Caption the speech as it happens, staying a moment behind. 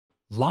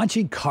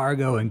Launching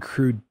cargo and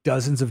crew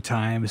dozens of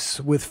times,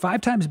 with 5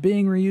 times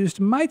being reused,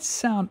 might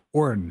sound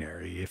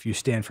ordinary if you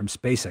stand from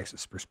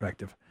SpaceX's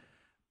perspective.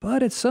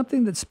 But it's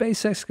something that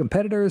SpaceX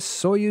competitors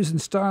Soyuz and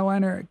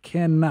Starliner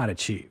cannot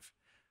achieve.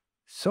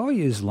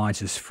 Soyuz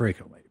launches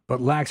frequently,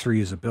 but lacks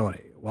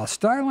reusability, while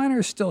Starliner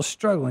is still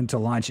struggling to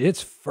launch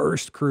its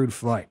first crewed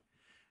flight.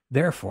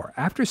 Therefore,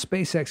 after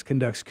SpaceX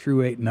conducts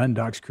Crew 8 and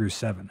undocks Crew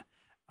 7,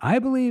 I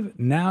believe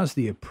now's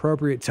the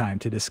appropriate time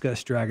to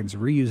discuss Dragon's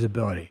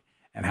reusability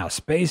and how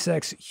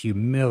SpaceX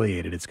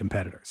humiliated its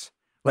competitors.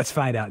 Let's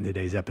find out in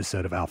today's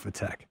episode of Alpha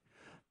Tech.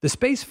 The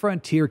space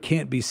frontier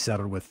can't be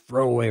settled with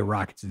throwaway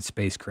rockets and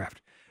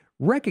spacecraft.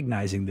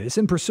 Recognizing this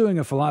and pursuing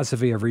a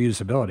philosophy of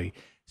reusability,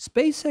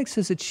 SpaceX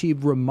has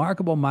achieved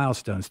remarkable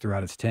milestones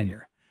throughout its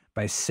tenure.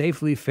 By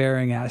safely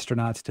ferrying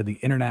astronauts to the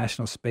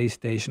International Space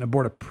Station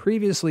aboard a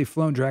previously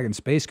flown Dragon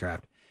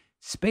spacecraft,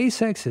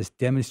 SpaceX has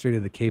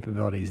demonstrated the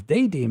capabilities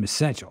they deem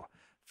essential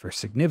for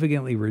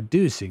significantly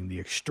reducing the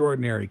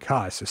extraordinary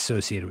costs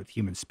associated with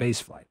human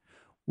spaceflight,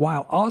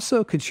 while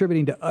also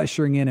contributing to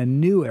ushering in a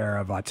new era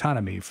of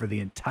autonomy for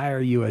the entire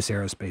U.S.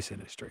 aerospace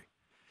industry.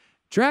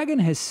 Dragon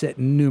has set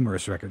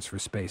numerous records for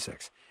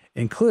SpaceX,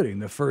 including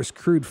the first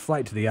crewed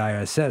flight to the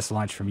ISS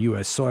launched from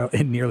U.S. soil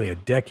in nearly a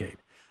decade,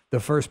 the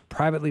first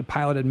privately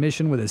piloted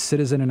mission with a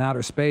citizen in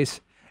outer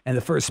space, and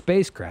the first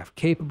spacecraft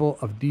capable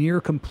of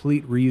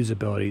near-complete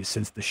reusability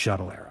since the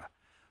shuttle era.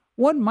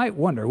 One might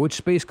wonder which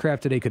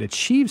spacecraft today could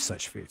achieve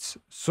such feats,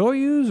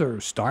 Soyuz or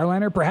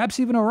Starliner, perhaps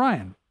even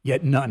Orion,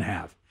 yet none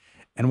have.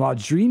 And while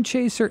Dream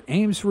Chaser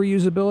aims for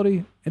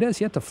reusability, it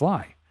has yet to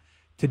fly.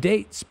 To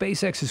date,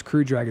 SpaceX's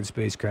Crew Dragon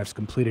spacecraft has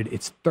completed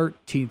its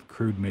 13th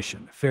crewed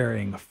mission,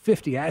 ferrying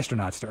 50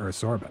 astronauts to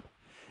Earth's orbit.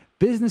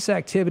 Business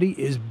activity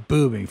is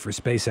booming for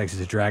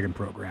SpaceX's Dragon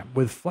program,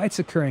 with flights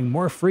occurring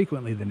more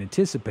frequently than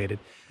anticipated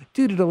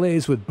due to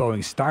delays with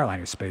Boeing's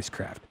Starliner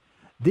spacecraft.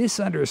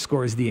 This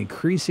underscores the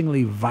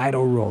increasingly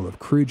vital role of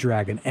Crew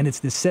Dragon and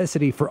its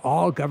necessity for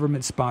all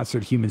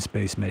government-sponsored human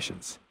space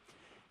missions.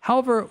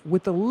 However,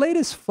 with the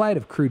latest flight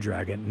of Crew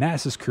Dragon,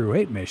 NASA's Crew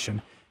 8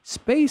 mission,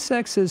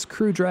 SpaceX's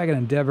Crew Dragon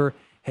Endeavour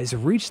has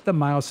reached the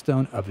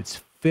milestone of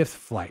its 5th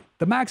flight,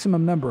 the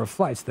maximum number of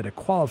flights that a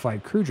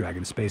qualified Crew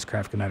Dragon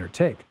spacecraft can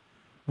undertake.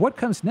 What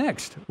comes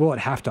next? Will it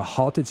have to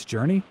halt its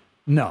journey?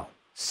 No,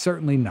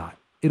 certainly not.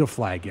 It'll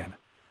fly again.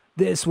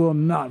 This will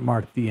not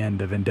mark the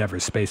end of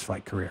Endeavour's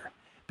spaceflight career,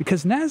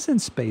 because NASA and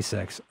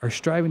SpaceX are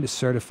striving to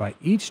certify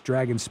each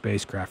Dragon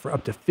spacecraft for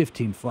up to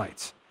 15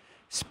 flights.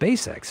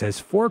 SpaceX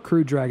has 4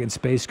 Crew Dragon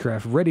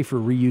spacecraft ready for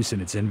reuse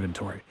in its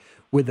inventory,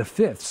 with the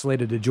 5th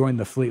slated to join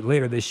the fleet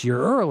later this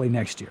year or early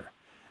next year.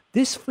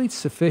 This fleet's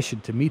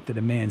sufficient to meet the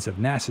demands of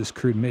NASA's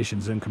crewed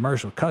missions and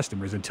commercial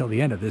customers until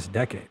the end of this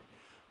decade.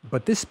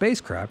 But this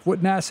spacecraft,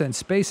 what NASA and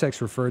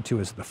SpaceX refer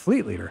to as the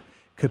Fleet Leader,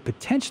 could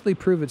potentially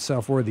prove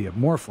itself worthy of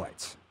more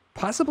flights,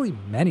 possibly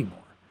many more.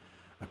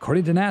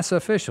 According to NASA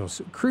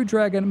officials, Crew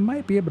Dragon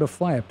might be able to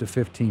fly up to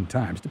 15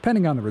 times,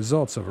 depending on the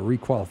results of a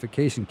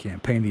requalification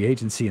campaign the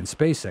agency and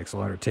SpaceX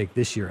will undertake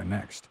this year and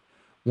next.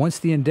 Once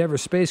the Endeavour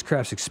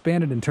spacecraft's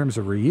expanded in terms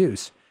of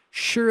reuse,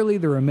 surely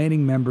the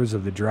remaining members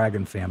of the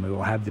Dragon family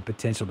will have the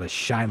potential to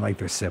shine like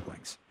their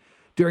siblings.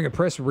 During a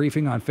press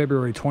briefing on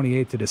February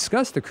 28th to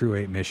discuss the Crew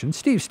 8 mission,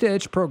 Steve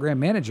Stitch, program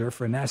manager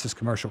for NASA's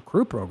Commercial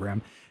Crew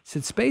Program,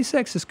 said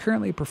SpaceX is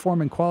currently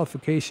performing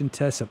qualification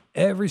tests of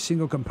every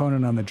single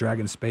component on the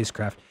Dragon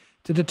spacecraft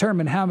to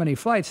determine how many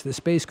flights the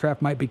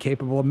spacecraft might be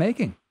capable of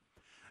making.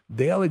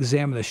 They'll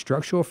examine the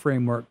structural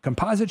framework,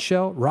 composite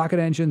shell, rocket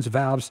engines,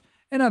 valves,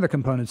 and other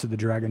components of the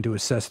Dragon to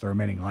assess the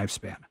remaining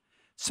lifespan.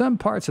 Some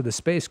parts of the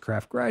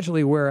spacecraft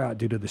gradually wear out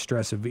due to the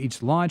stress of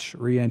each launch,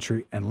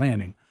 re-entry, and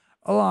landing,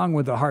 along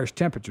with the harsh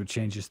temperature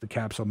changes the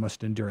capsule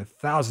must endure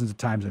thousands of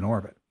times in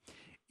orbit.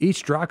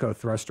 Each Draco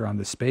thruster on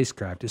the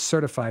spacecraft is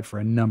certified for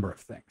a number of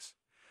things.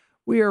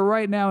 We are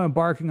right now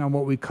embarking on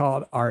what we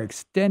called our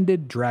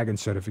extended Dragon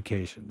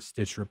certification,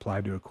 Stitch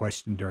replied to a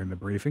question during the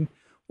briefing.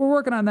 We're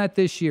working on that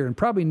this year and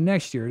probably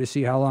next year to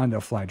see how long they'll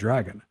fly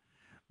Dragon.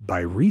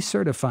 By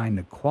recertifying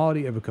the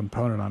quality of a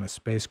component on a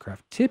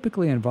spacecraft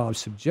typically involves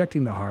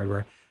subjecting the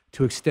hardware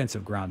to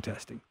extensive ground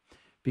testing.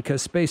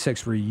 Because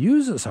SpaceX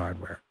reuses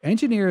hardware,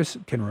 engineers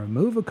can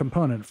remove a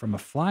component from a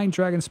flying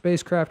Dragon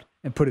spacecraft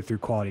and put it through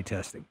quality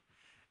testing.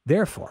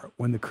 Therefore,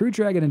 when the Crew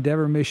Dragon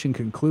Endeavour mission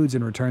concludes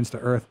and returns to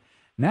Earth,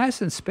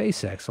 NASA and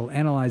SpaceX will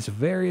analyze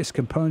various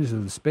components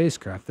of the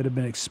spacecraft that have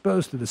been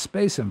exposed to the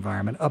space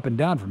environment up and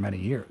down for many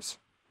years.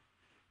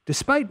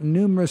 Despite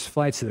numerous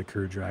flights of the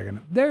Crew Dragon,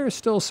 there are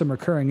still some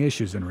recurring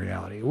issues in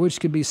reality, which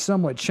can be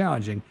somewhat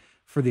challenging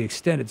for the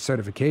extended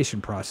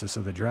certification process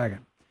of the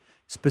Dragon.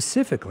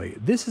 Specifically,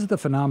 this is the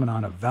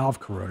phenomenon of valve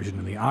corrosion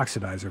in the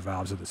oxidizer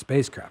valves of the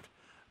spacecraft,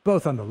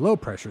 both on the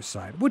low-pressure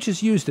side, which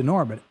is used in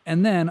orbit,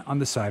 and then on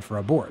the side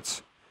for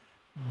aborts.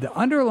 The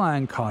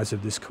underlying cause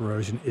of this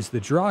corrosion is the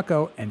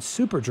Draco and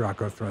Super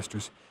Draco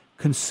thrusters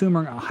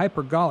consuming a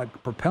hypergolic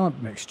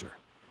propellant mixture.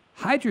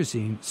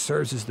 Hydrazine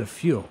serves as the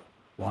fuel,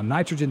 while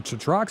nitrogen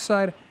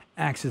tetroxide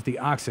acts as the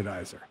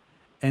oxidizer,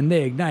 and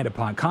they ignite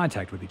upon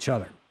contact with each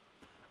other.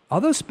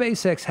 Although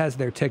SpaceX has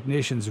their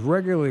technicians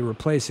regularly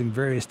replacing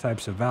various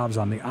types of valves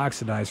on the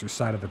oxidizer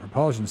side of the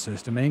propulsion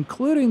system,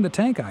 including the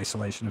tank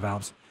isolation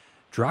valves,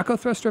 Draco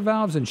thruster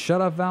valves, and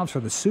shutoff valves for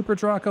the Super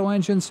Draco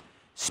engines,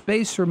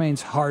 space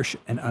remains harsh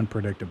and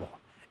unpredictable.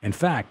 In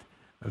fact,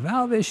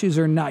 valve issues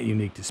are not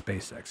unique to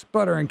SpaceX,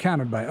 but are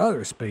encountered by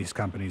other space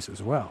companies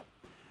as well.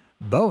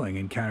 Boeing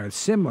encountered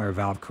similar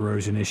valve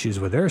corrosion issues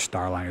with their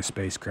Starliner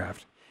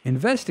spacecraft.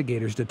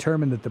 Investigators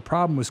determined that the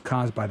problem was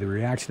caused by the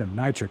reaction of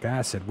nitric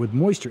acid with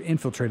moisture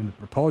infiltrating the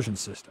propulsion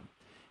system.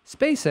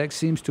 SpaceX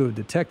seems to have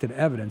detected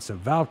evidence of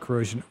valve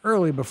corrosion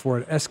early before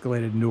it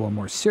escalated into a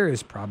more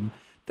serious problem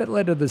that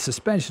led to the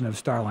suspension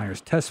of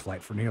Starliner's test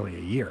flight for nearly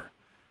a year.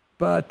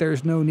 But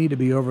there's no need to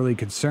be overly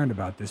concerned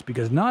about this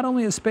because not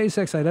only has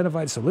SpaceX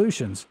identified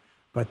solutions,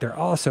 but they're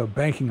also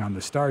banking on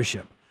the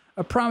Starship,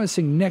 a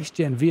promising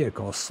next-gen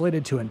vehicle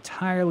slated to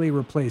entirely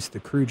replace the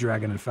Crew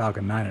Dragon and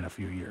Falcon 9 in a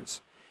few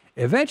years.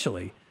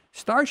 Eventually,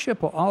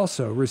 Starship will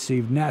also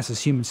receive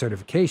NASA's human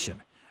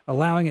certification,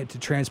 allowing it to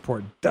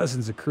transport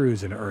dozens of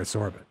crews into Earth's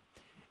orbit.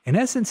 In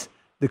essence,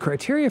 the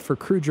criteria for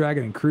Crew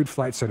Dragon and crewed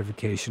flight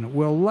certification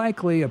will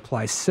likely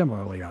apply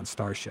similarly on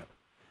Starship.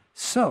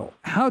 So,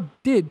 how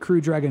did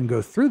Crew Dragon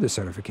go through the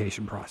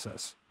certification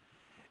process?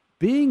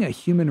 Being a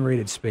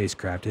human-rated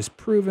spacecraft has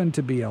proven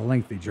to be a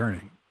lengthy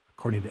journey.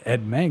 According to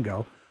Ed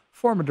Mango,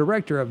 former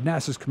director of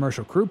NASA's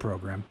Commercial Crew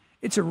Program,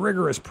 it's a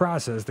rigorous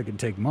process that can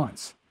take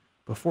months.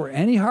 Before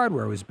any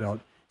hardware was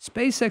built,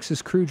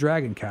 SpaceX's Crew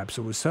Dragon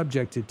capsule was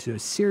subjected to a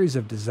series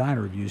of design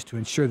reviews to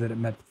ensure that it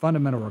met the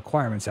fundamental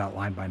requirements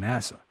outlined by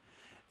NASA.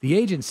 The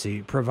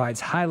agency provides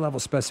high-level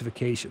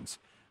specifications,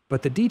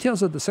 but the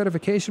details of the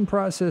certification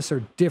process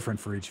are different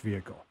for each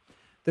vehicle.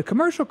 The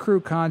commercial crew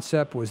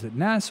concept was that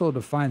NASA will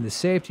define the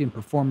safety and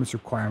performance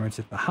requirements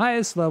at the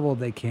highest level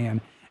they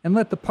can and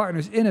let the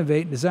partners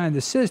innovate and design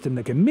the system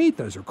that can meet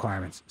those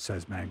requirements,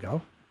 says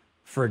Mango.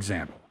 For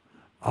example,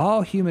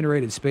 all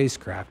human-rated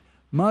spacecraft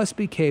must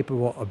be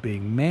capable of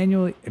being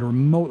manually and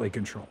remotely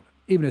controlled,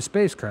 even if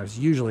spacecraft is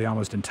usually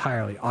almost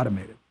entirely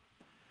automated.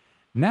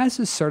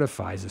 NASA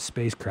certifies a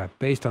spacecraft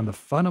based on the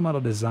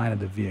fundamental design of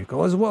the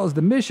vehicle as well as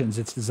the missions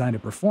it's designed to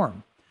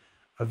perform.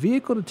 A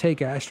vehicle to take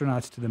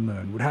astronauts to the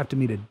moon would have to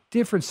meet a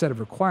different set of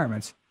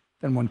requirements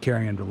than one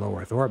carrying them to low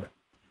Earth orbit.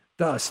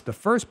 Thus, the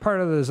first part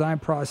of the design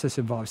process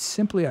involves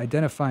simply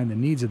identifying the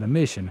needs of the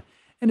mission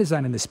and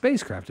designing the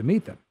spacecraft to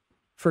meet them.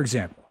 For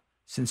example,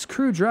 since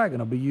Crew Dragon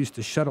will be used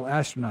to shuttle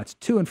astronauts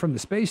to and from the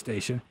space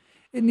station,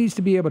 it needs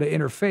to be able to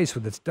interface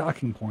with its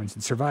docking points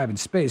and survive in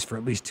space for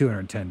at least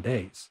 210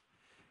 days.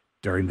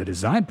 During the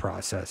design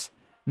process,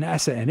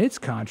 NASA and its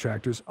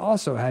contractors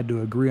also had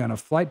to agree on a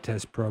flight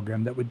test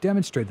program that would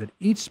demonstrate that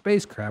each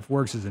spacecraft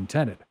works as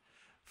intended.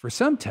 For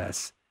some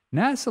tests,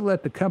 NASA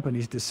let the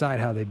companies decide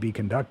how they'd be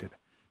conducted.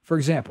 For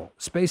example,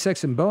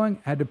 SpaceX and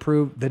Boeing had to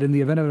prove that in the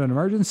event of an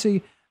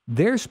emergency,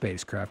 their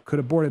spacecraft could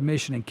abort a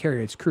mission and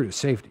carry its crew to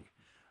safety.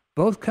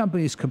 Both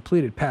companies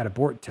completed pad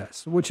abort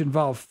tests, which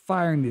involved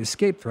firing the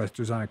escape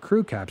thrusters on a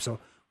crew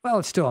capsule while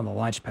it's still on the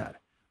launch pad.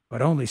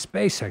 But only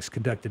SpaceX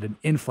conducted an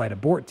in-flight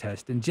abort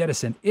test and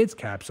jettisoned its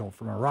capsule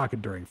from a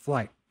rocket during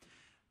flight.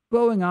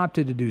 Boeing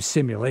opted to do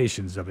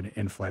simulations of an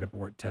in-flight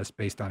abort test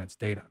based on its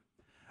data.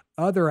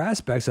 Other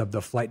aspects of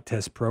the flight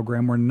test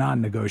program were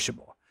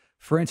non-negotiable.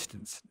 For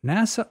instance,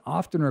 NASA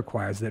often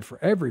requires that for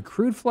every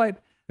crewed flight,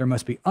 there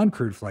must be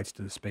uncrewed flights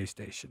to the space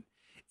station.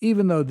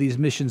 Even though these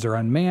missions are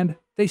unmanned,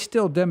 they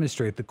still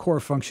demonstrate the core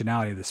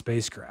functionality of the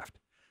spacecraft.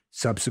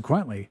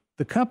 Subsequently,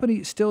 the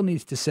company still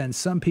needs to send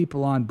some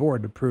people on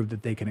board to prove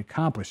that they can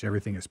accomplish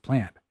everything as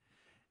planned.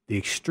 The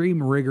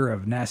extreme rigor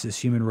of NASA's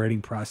human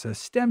rating process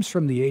stems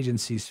from the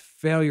agency's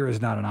failure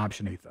is not an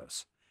option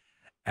ethos.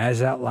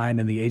 As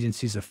outlined in the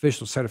agency's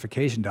official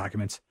certification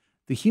documents,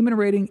 the human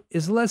rating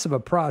is less of a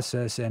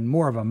process and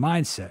more of a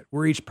mindset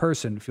where each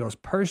person feels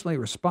personally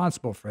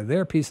responsible for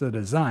their piece of the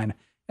design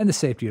and the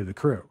safety of the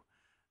crew.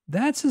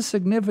 That's a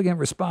significant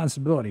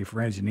responsibility for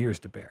engineers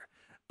to bear.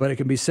 But it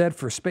can be said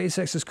for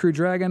SpaceX's Crew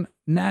Dragon,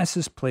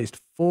 NASA's placed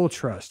full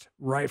trust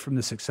right from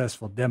the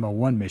successful Demo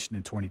 1 mission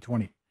in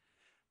 2020.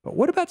 But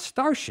what about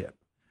Starship?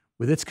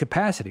 With its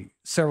capacity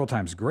several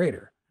times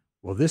greater,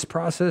 will this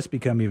process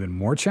become even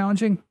more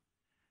challenging?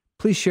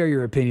 Please share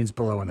your opinions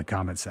below in the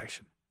comment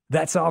section.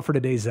 That's all for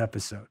today's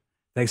episode.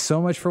 Thanks so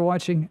much for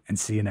watching and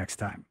see you next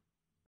time.